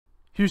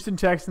Houston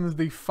Texans,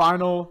 the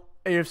final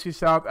AFC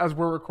South as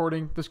we're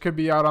recording. This could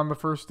be out on the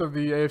first of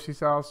the AFC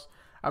South.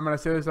 I'm going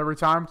to say this every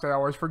time because I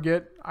always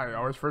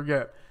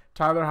forget.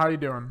 Tyler, how you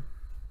doing?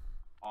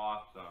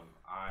 Awesome.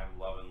 I'm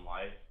loving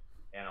life,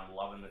 and I'm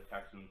loving the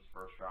Texans'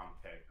 first-round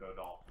pick. Go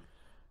Dolphins.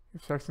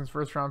 Texans'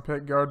 first-round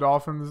pick, go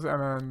Dolphins.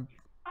 And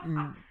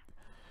then,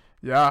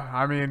 yeah,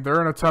 I mean, they're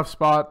in a tough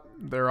spot.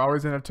 They're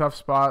always in a tough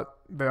spot.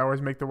 They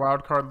always make the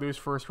wild card lose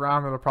first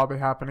round. It'll probably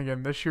happen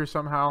again this year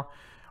somehow.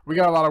 We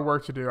got a lot of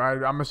work to do.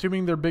 I'm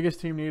assuming their biggest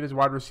team need is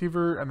wide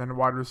receiver, and then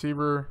wide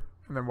receiver,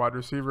 and then wide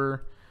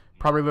receiver.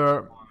 Probably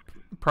the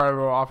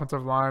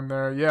offensive line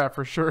there. Yeah,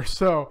 for sure.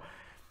 So,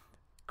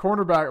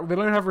 cornerback, they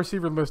don't even have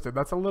receiver listed.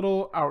 That's a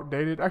little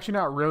outdated. Actually,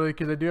 not really,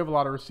 because they do have a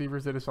lot of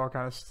receivers that just all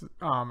kind of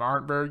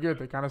aren't very good.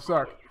 They kind of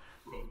suck.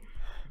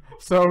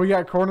 So we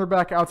got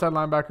cornerback, outside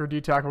linebacker,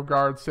 D-tackle,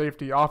 guard,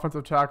 safety,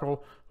 offensive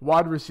tackle,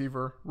 wide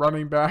receiver,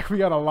 running back. We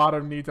got a lot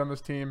of needs on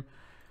this team.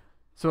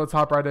 So let's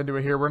hop right into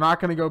it here. We're not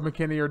going to go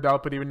McKinney or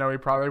Delpit, even though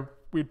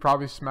we'd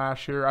probably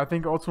smash here. I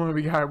think ultimately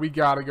we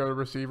got to go to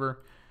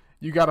receiver.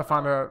 You got to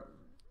find a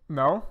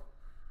no.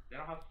 They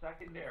don't have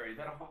secondary.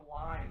 They don't have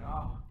line.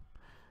 Oh.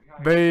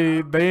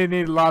 They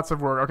need lots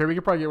of work. Okay, we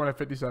could probably get one at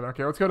 57.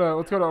 Okay, let's go to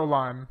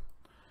O-line.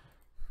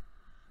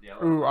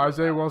 Yeah, Ooh,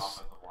 Isaiah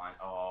Wilson.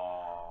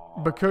 Oh.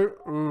 But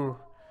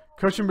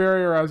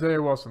Cushenberry or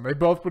Isaiah Wilson. They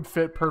both would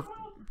fit perfect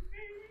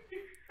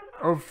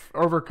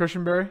over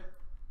Cushenberry.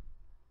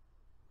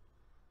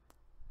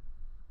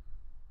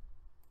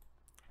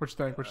 Which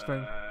thing?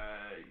 Yeah.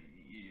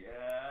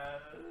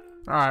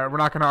 All right, we're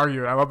not going to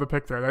argue it. I love the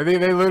pick there.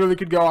 They literally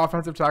could go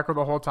offensive tackle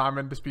the whole time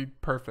and just be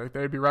perfect.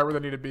 They'd be right where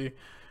they need to be.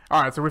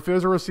 All right, so if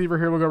there's a receiver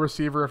here, we'll go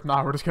receiver. If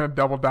not, we're just going to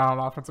double down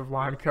on offensive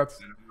line cuts.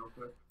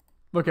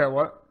 Look at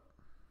what?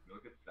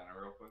 Look at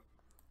center real quick.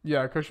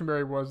 Yeah,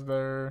 Cushenberry was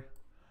there.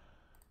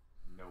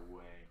 No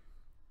way.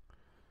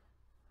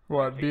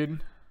 What,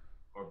 Beaton?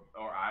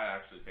 Or I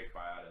actually picked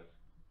Biatis.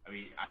 I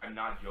mean, I'm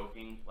not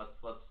joking. Let's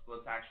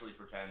actually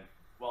pretend.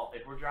 Well,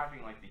 if we're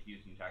drafting like the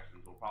Houston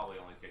Texans, we'll probably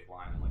only pick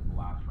line in like the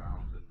last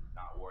rounds and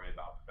not worry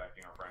about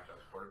protecting our franchise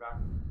quarterback.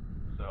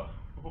 So,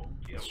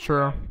 yeah, it's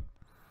true.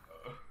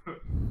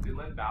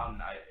 Lynn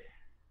Bowden,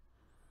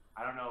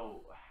 I don't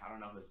know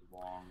his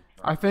long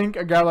term. I think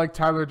a guy like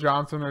Tyler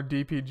Johnson or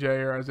DPJ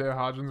or Isaiah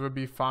Hodgins would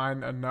be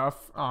fine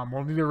enough.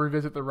 We'll need to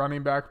revisit the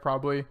running back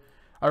probably.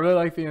 I really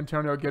like the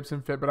Antonio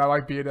Gibson fit, but I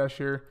like Biadasz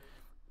here.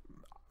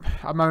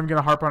 I'm not even going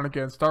to harp on it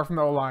again. Start from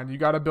the O-line. You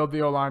got to build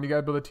the O-line. You got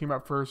to build a team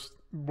up first.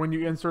 When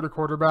you insert a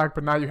quarterback,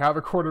 but now you have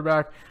a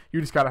quarterback, you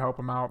just got to help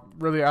him out.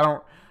 Really, I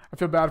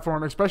feel bad for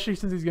him, especially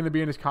since he's going to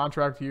be in his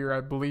contract year, I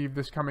believe,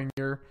 this coming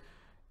year.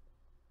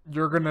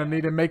 You're going to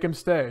need to make him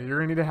stay. You're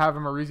going to need to have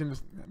him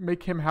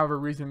make him have a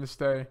reason to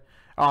stay.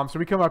 So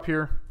we come up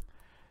here.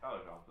 Tyler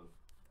Johnson.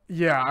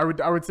 Yeah,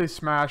 I would say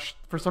smash.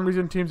 For some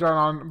reason, teams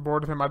aren't on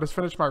board with him. I just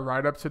finished my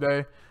write-up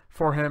today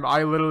for him. I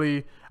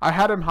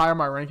had him high on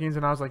my rankings,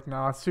 and I was like,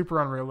 no, it's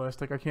super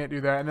unrealistic. I can't do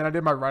that. And then I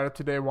did my write-up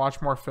today,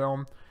 watch more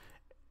film,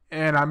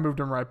 and I moved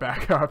him right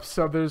back up.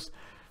 So it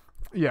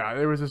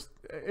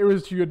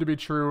was too good to be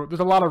true. There's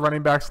a lot of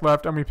running backs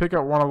left, and we pick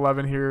up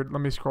 111 here.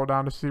 Let me scroll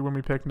down to see when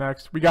we pick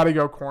next. We got to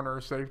go corner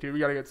or safety. We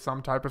got to get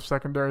some type of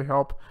secondary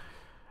help.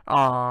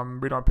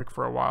 We don't pick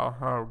for a while.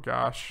 Oh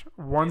gosh,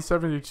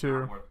 172. It's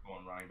not worth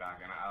going running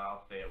back, and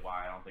I'll say it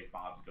why. I don't think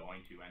Bob's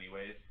going to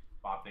anyways.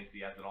 Bob thinks he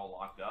has it all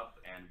locked up,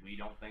 and we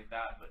don't think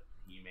that, but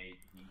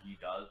he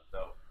does.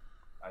 So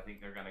I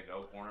think they're gonna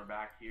go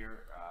cornerback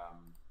here.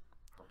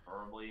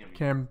 Preferably. I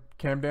mean,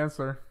 Cam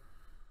Dantzler.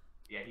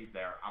 Yeah, he's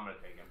there. I'm gonna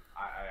take him.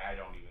 I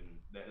don't even.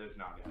 There's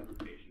not a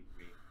hesitation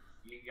for me.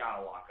 You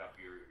gotta lock up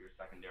your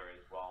secondary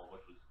as well,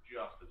 which was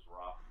just as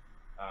rough.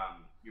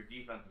 Your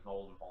defense is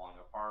old and falling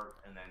apart,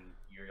 and then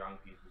your young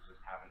pieces just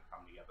haven't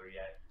come together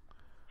yet.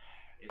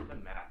 It's a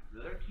mess.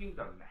 Their teams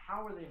are.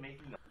 How are they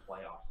making the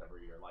playoffs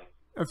every year? Like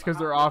it's because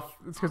their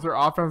offense. It's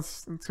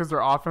because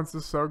their offense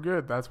is so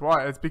good. That's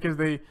why. It's because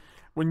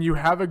when you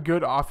have a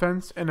good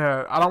offense and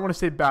I don't want to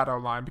say bad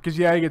O-line because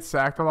he gets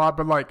sacked a lot,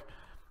 but like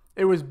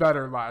it was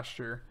better last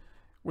year.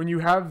 When you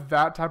have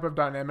that type of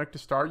dynamic to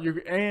start,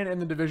 and in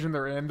the division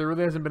they're in, there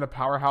really hasn't been a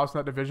powerhouse in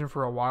that division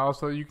for a while,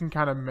 so you can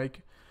kind of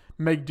make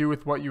do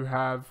with what you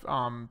have,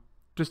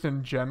 just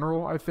in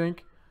general, I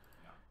think.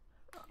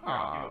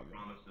 I'll give a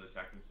promise to the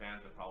Texans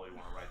fans that probably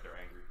want to write their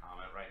angry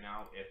comment right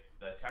now. If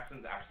the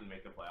Texans actually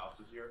make the playoffs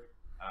this year,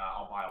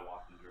 I'll buy a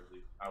Watson jersey.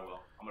 I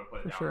will. I'm going to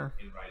put it down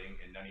in writing,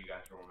 and none of you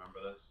guys will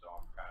remember this, so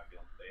I'm kind of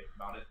feeling safe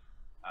about it.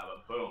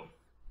 But boom.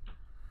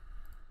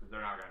 Because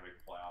they're not going to make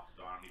the playoffs,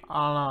 so I don't need to.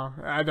 I don't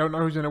know. I don't know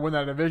who's going to win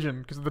that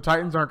division because the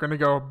Titans aren't going to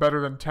go better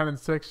than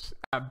 10-6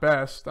 at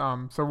best.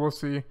 So we'll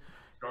see.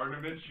 Gardner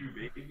Minshew,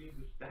 baby,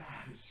 the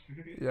stash.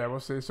 Yeah, we'll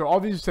see. So all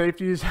these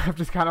safeties have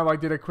just kind of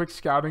like did a quick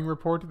scouting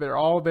report. They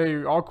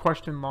all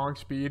question long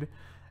speed.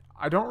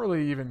 I don't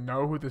really even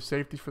know who the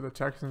safeties for the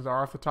Texans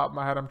are off the top of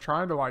my head. I'm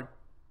trying to like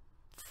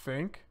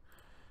think.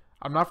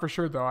 I'm not for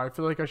sure though. I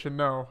feel like I should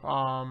know.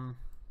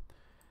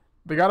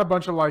 They got a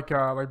bunch of like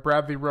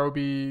Bradley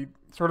Roby,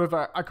 sort of.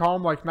 I call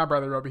him like not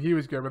Bradley Roby. He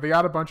was good, but they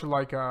got a bunch of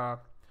like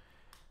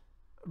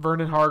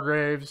Vernon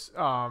Hargraves.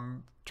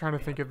 Trying to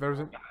think of those.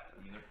 Guys,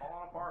 I mean, they're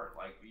falling apart.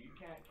 Like, you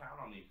can't count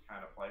on these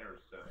kind of players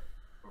to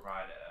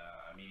provide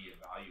immediate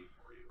value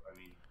for you. I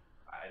mean,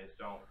 I just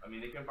don't. I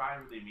mean, they can buy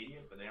the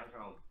immediate, but they aren't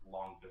going to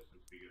long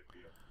distance be good for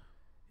you.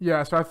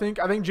 Yeah, so I think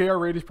J.R.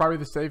 Reed is probably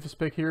the safest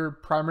pick here,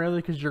 primarily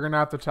because you're going to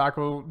have to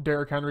tackle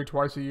Derrick Henry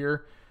twice a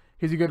year.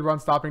 He's a good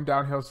run-stopping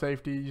downhill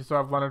safety. You still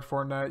have Leonard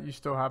Fournette. You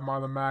still have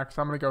Marlon Mack.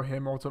 So I'm going to go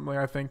him ultimately.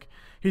 I think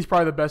he's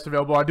probably the best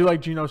available. I do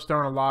like Geno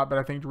Stone a lot, but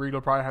I think Reed will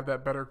probably have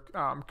that better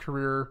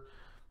career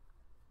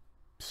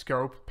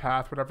scope,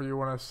 path, whatever you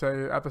want to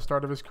say, at the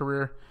start of his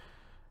career.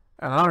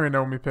 And I don't even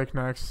know when we pick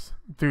next.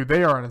 Dude,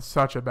 they are in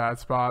such a bad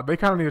spot. They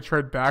kind of need to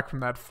trade back from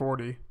that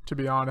 40, to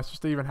be honest,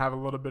 just to even have a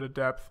little bit of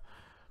depth.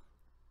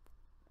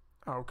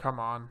 Oh, come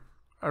on.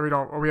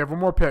 We have one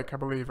more pick, I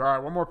believe. All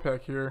right, one more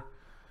pick here.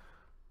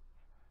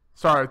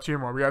 Sorry, two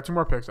more. We got two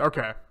more picks.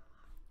 Okay.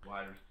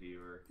 Wide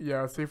receiver.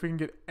 Yeah, let's see if we can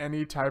get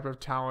any type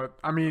of talent.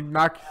 I mean,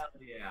 not.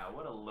 Yeah,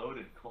 what a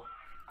loaded class.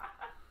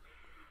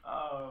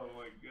 Oh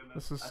my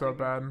goodness. This is so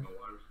bad. Wide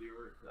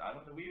receiver. I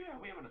don't know. We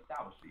haven't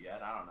established it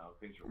yet. I don't know.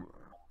 Things are.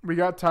 We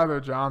got Tyler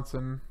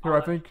Johnson, who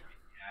I think.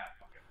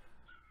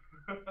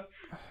 Yeah. Okay.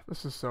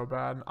 This is so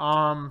bad.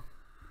 Have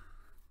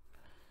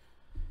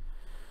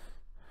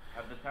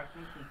the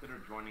Texans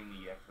considered joining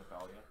the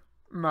XFL yet?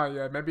 Not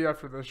yet. Maybe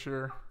after this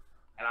year.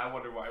 And I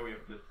wonder why we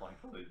have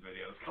dislikes on these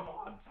videos. Come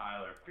on,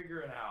 Tyler, figure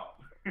it out.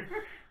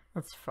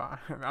 That's fine.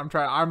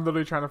 I'm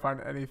literally trying to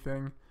find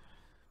anything.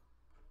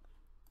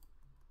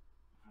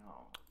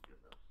 Oh my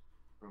goodness,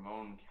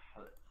 Ramon.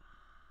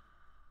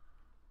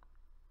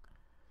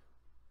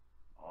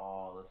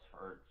 Oh, this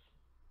hurts.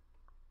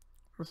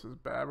 This is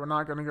bad. We're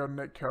not gonna go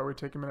Nick Coe. We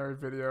take him in every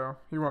video.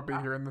 He won't be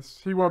here in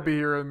this. He won't be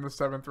here in the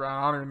 7th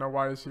round. I don't even know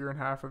why he's here in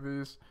half of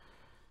these.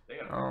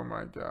 Oh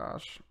my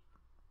gosh.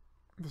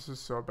 This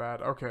is so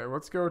bad. Okay,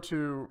 let's go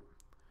to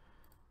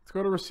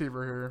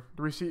receiver here.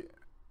 Do we see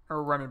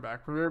or running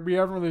back? We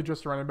haven't really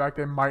addressed a running back.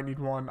 They might need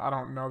one. I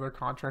don't know their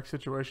contract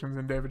situations,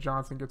 and David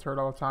Johnson gets hurt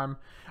all the time.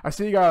 I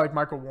see a guy like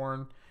Michael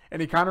Warren,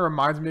 and he kind of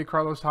reminds me of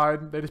Carlos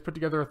Hyde. They just put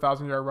together a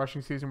 1,000-yard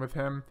rushing season with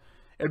him.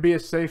 It'd be a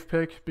safe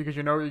pick because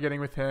you know what you're getting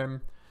with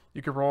him.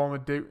 You could roll him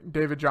with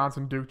David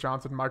Johnson, Duke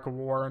Johnson, Michael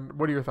Warren.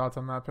 What are your thoughts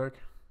on that pick?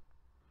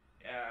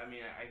 Yeah, I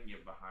mean, I can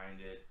get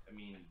behind it. I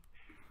mean,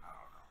 I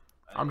don't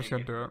know. I'm just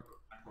going to do it.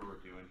 What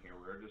we're doing here,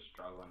 we're just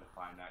struggling to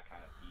find that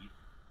kind of piece.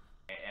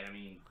 And I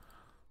mean,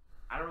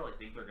 I don't really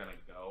think they're going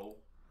to go.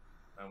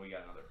 And we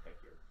got another pick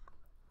here.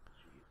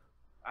 Jeez.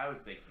 I would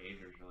say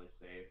Cager's really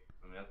safe.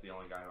 I mean, that's the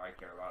only guy who I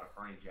care about. If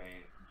Fernie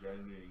Jennings,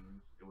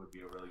 it would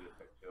be a really good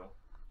pick, too.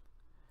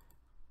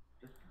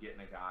 Just getting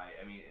a guy.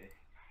 I mean,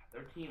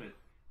 their team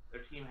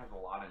has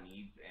a lot of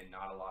needs and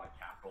not a lot of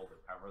capital to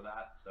cover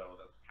that, so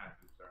that's kind of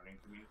concerning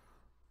to me.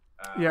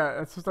 Yeah,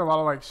 it's just a lot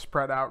of like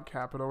spread out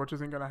capital, which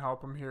isn't going to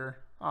help them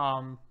here.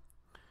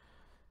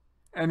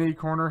 Any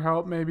corner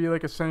help, maybe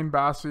like a Shane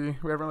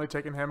Bassey. We haven't really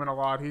taken him in a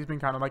lot. He's been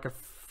kind of like a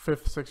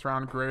 5th, 6th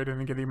round grade,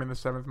 and getting him in the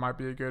 7th might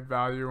be a good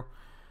value.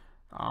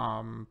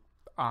 I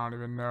don't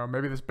even know.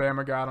 Maybe this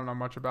Bama guy. I don't know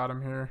much about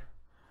him here.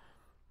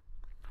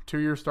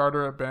 2-year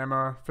starter at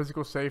Bama,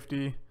 physical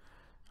safety.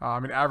 I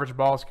mean, average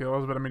ball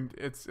skills, but I mean,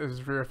 it's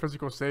if you're a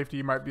physical safety,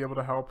 you might be able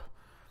to help.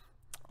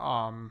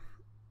 I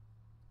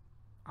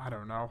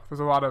don't know. There's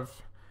a lot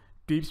of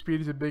deep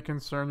speed is a big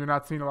concern. You're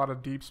not seeing a lot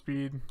of deep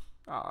speed.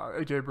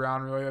 AJ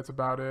Brown, really, that's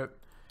about it.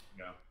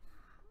 Yeah.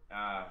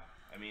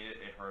 I mean,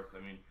 it hurts. I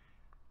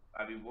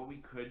mean, what we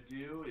could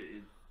do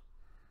is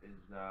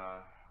goodness, I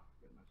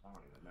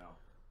don't even know.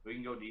 We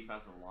can go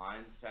defensive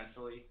line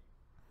potentially.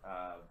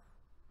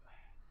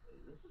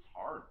 This is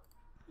hard.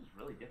 This is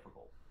really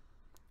difficult.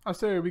 I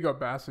say we go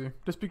Bassey,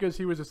 just because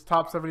he was his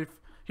top 70.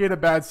 He had a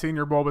bad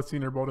Senior Bowl, but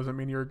Senior Bowl doesn't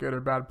mean you're a good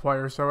or bad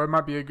player, so it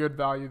might be a good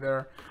value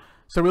there.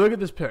 So we look at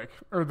this pick,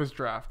 or this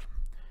draft.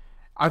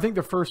 I think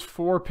the first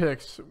 4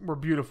 picks were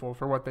beautiful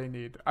for what they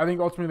need. I think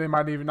ultimately they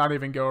might not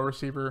even go a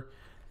receiver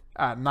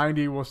at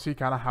 90. We'll see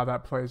kind of how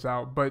that plays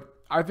out. But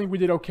I think we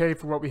did okay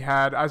for what we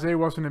had. Isaiah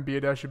Wilson and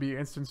Biadasz should be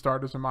instant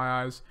starters in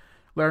my eyes.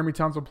 Laramie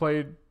Tunsil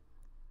played.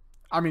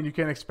 I mean, you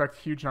can't expect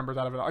huge numbers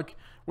out of it. Like,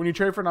 when you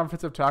trade for an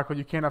offensive tackle,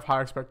 you can't have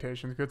high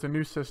expectations because it's a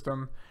new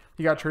system.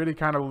 He got traded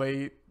kind of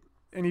late,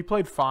 and he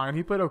played fine.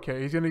 He played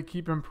okay. He's going to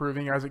keep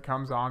improving as it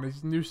comes on.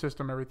 He's a new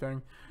system,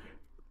 everything.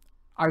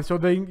 So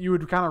you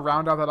would kind of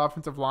round out that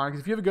offensive line,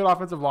 because if you have a good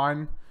offensive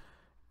line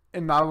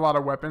and not a lot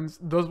of weapons,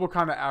 those will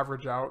kind of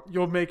average out.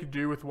 You'll make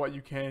do with what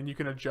you can. You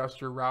can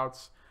adjust your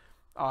routes.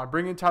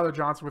 Bring in Tyler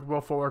Johnson with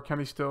Will Fuller,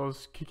 Kenny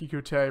Stills, Kiki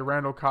Kute,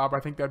 Randall Cobb. I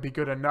think that'd be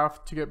good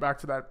enough to get back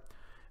to that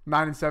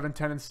 9-7,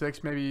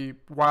 10-6, maybe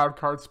wild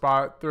card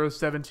spot. There are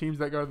 7 teams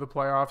that go to the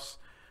playoffs.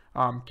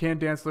 Cam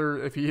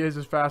Dantzler, if he is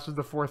as fast as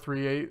the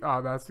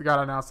 4.38, that's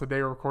got announced the day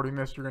we're recording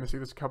this. You're going to see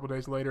this a couple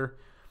days later.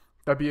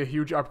 That'd be a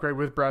huge upgrade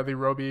with Bradley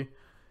Roby.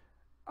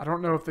 I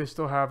don't know if they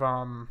still have.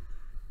 I'm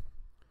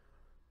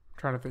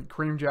trying to think.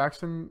 Kareem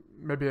Jackson.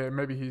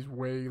 Maybe he's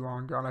way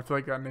long gone. I feel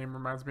like that name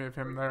reminds me of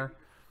him there.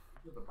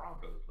 The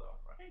Broncos, though,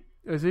 right?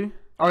 Is he?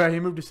 Oh yeah, he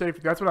moved to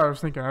safety. That's what I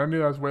was thinking. I knew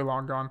that was way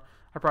long gone.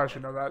 I probably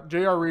should know that.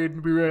 J.R.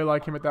 Reed, we really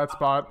like him at that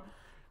spot.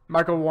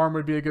 Michael Warren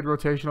would be a good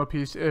rotational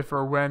piece if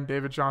or when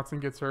David Johnson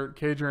gets hurt.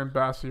 Cager and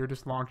Bassey are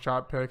just long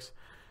shot picks.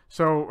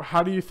 So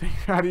how do you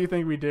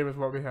think we did with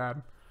what we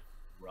had?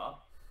 Rough,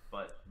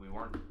 but we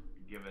weren't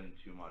given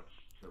too much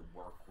to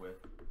work with.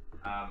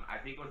 I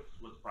think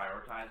what's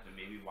prioritized and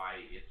maybe why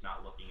it's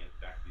not looking as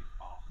sexy as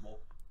possible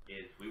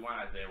is we went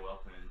Isaiah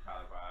Wilson and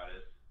Tyler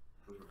Biadasz,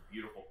 which were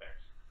beautiful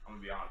picks. I'm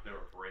gonna be honest, they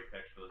were great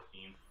picks for this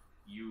team.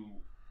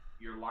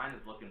 Your line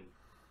is looking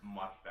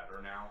much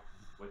better now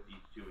with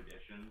these two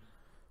additions.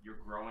 You're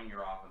growing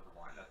your offensive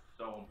line. That's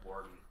so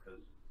important because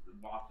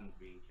Watson's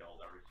being killed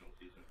every single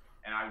season.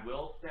 And I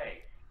will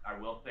say,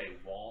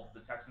 while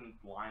the Texans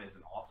line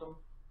isn't awesome,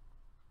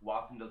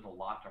 Watson does a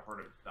lot to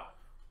hurt himself.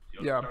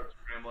 He'll start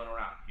scrambling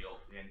around.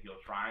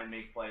 He'll try and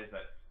make plays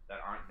that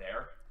aren't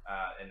there,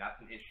 and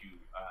that's an issue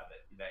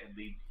that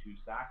leads to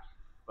sacks.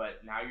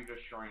 But now you're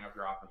just shoring up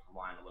your offensive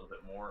line a little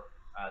bit more.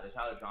 The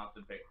Tyler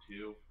Johnson pick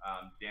too.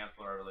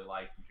 Dantzler I really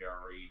liked, and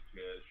J.R. Reed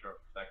to shore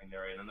up the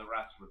secondary, and then the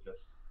rest was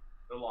just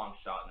the long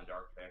shot in the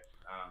dark picks.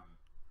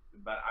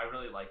 But I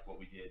really like what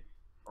we did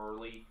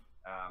early.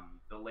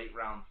 The late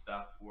round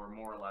stuff, we're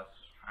more or less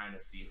just trying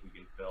to see if we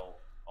can fill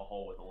a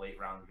hole with a late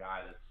round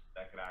guy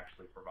that could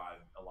actually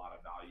provide a lot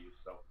of value.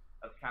 So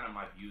that's kind of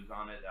my views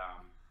on it.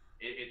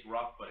 It's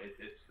rough, but it's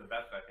the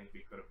best I think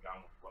we could have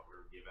done with what we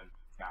were given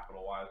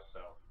capital wise.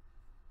 So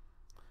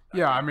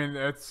yeah, I mean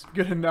it's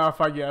good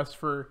enough, I guess,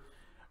 for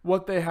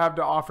what they have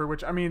to offer.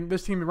 Which I mean,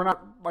 this team, we're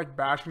not like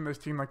bashing this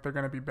team like they're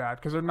going to be bad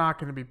because they're not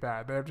going to be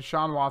bad. They have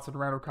Deshaun Watson,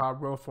 Randall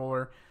Cobb, Will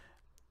Fuller.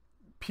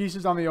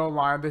 Pieces on the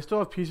O-line. They still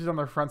have pieces on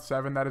their front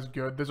seven. That is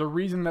good. There's a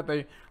reason that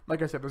they,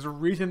 like I said, there's a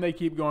reason they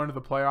keep going to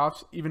the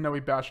playoffs, even though we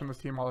bash on this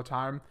team all the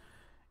time.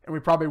 And we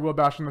probably will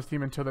bash on this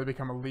team until they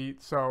become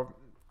elite. So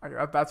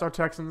that's our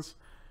Texans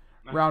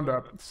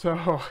roundup.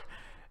 So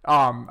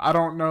I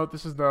don't know.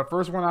 This is the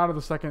first one out of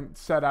the second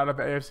set out of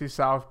the AFC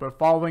South. But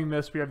following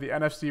this, we have the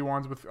NFC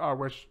ones with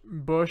which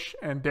Bush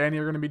and Danny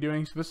are going to be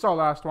doing. So this is our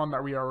last one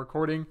that we are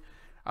recording.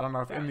 I don't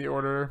know if in the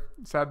order.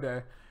 Sad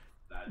day.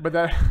 But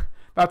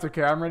that's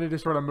okay. I'm ready to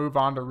sort of move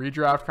on to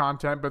redraft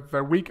content. But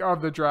the week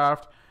of the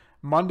draft,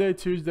 Monday,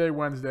 Tuesday,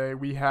 Wednesday,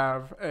 we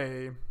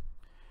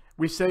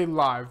say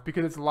live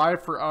because it's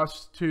live for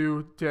us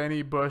to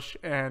Danny, Bush,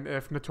 and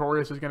if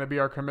Notorious is going to be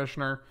our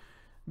commissioner,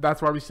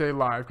 that's why we say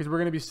live. Because we're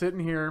going to be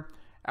sitting here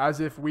as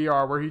if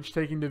we're each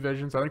taking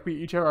divisions. I think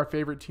we each have our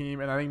favorite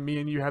team, and I think me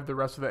and you have the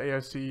rest of the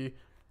AFC.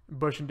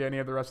 Bush and Danny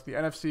have the rest of the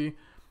NFC.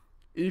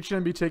 Each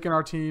going to be taking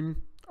our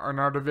team, or in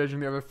our division,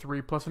 the other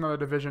three, plus another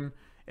division,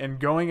 and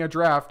going a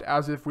draft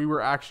as if we were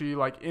actually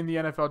like in the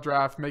NFL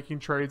draft, making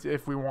trades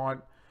if we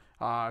want,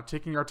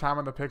 taking our time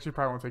on the picks. We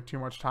probably won't take too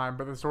much time,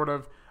 but it's sort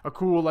of a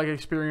cool like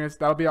experience.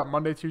 That'll be out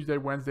Monday, Tuesday,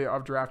 Wednesday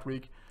of draft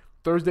week.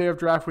 Thursday of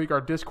draft week, our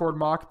Discord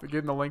mock.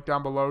 Getting the link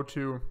down below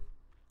to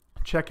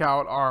check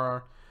out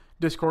our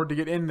Discord to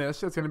get in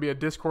this. It's going to be a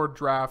Discord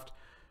draft,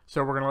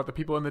 so we're going to let the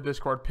people in the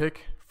Discord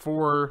pick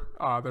for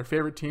their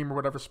favorite team or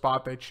whatever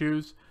spot they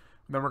choose.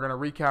 And then we're going to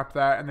recap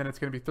that, and then it's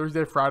going to be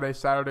Thursday, Friday,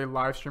 Saturday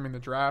live streaming the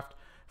draft.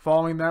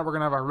 Following that, we're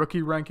gonna have our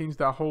rookie rankings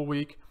that whole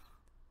week,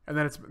 and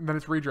then it's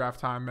redraft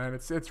time, man.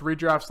 It's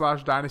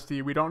redraft /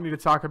 dynasty. We don't need to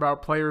talk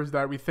about players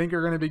that we think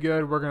are gonna be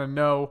good. We're gonna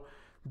know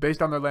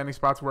based on their landing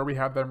spots where we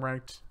have them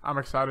ranked. I'm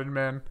excited,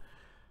 man.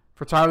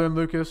 For Tyler and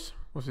Lucas,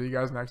 we'll see you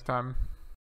guys next time.